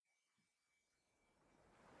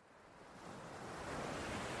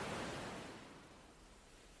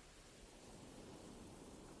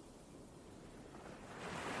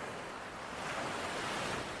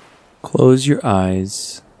Close your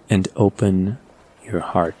eyes and open your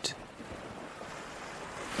heart.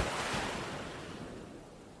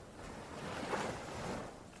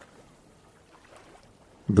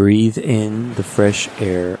 Breathe in the fresh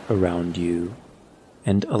air around you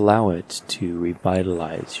and allow it to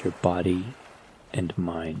revitalize your body and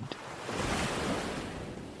mind.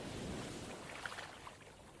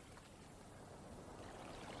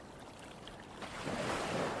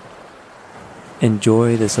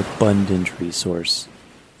 Enjoy this abundant resource,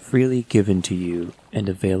 freely given to you and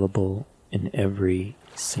available in every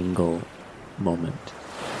single moment.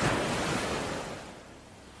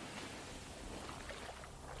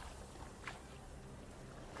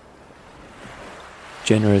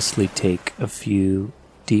 Generously take a few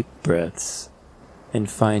deep breaths and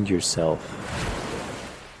find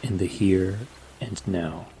yourself in the here and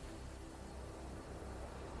now.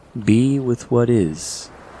 Be with what is,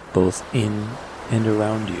 both in and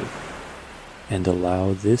around you, and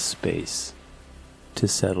allow this space to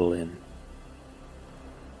settle in.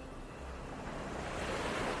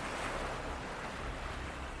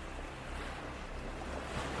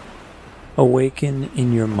 Awaken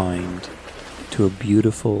in your mind to a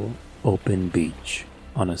beautiful open beach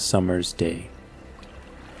on a summer's day.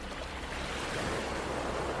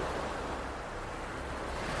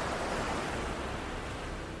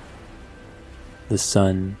 The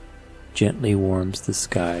sun gently warms the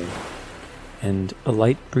sky, and a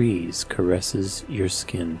light breeze caresses your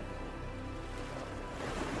skin.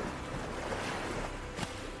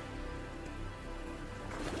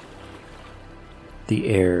 The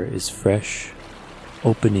air is fresh,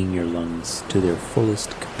 opening your lungs to their fullest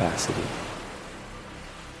capacity.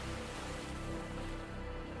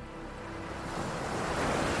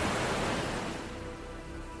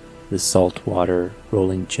 The salt water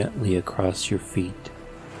rolling gently across your feet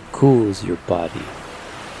cools your body,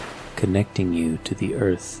 connecting you to the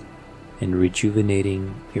earth and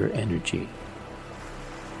rejuvenating your energy.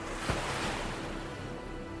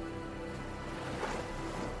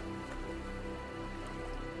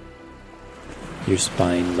 Your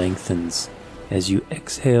spine lengthens as you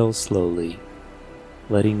exhale slowly,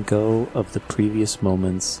 letting go of the previous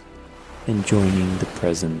moments and joining the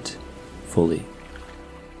present fully.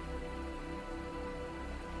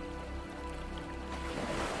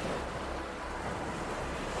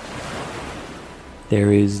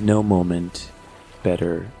 There is no moment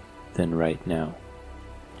better than right now.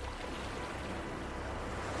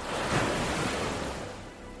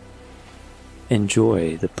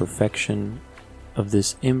 Enjoy the perfection of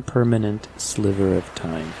this impermanent sliver of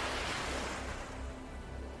time.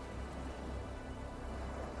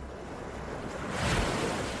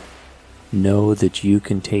 Know that you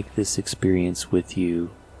can take this experience with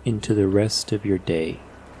you into the rest of your day,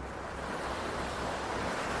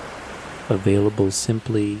 available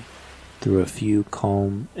simply through a few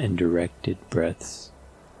calm and directed breaths.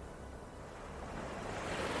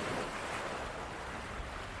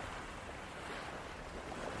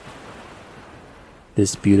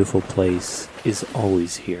 This beautiful place is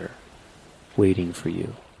always here, waiting for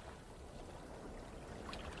you.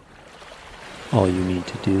 All you need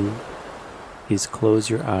to do is close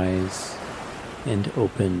your eyes and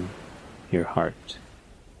open your heart.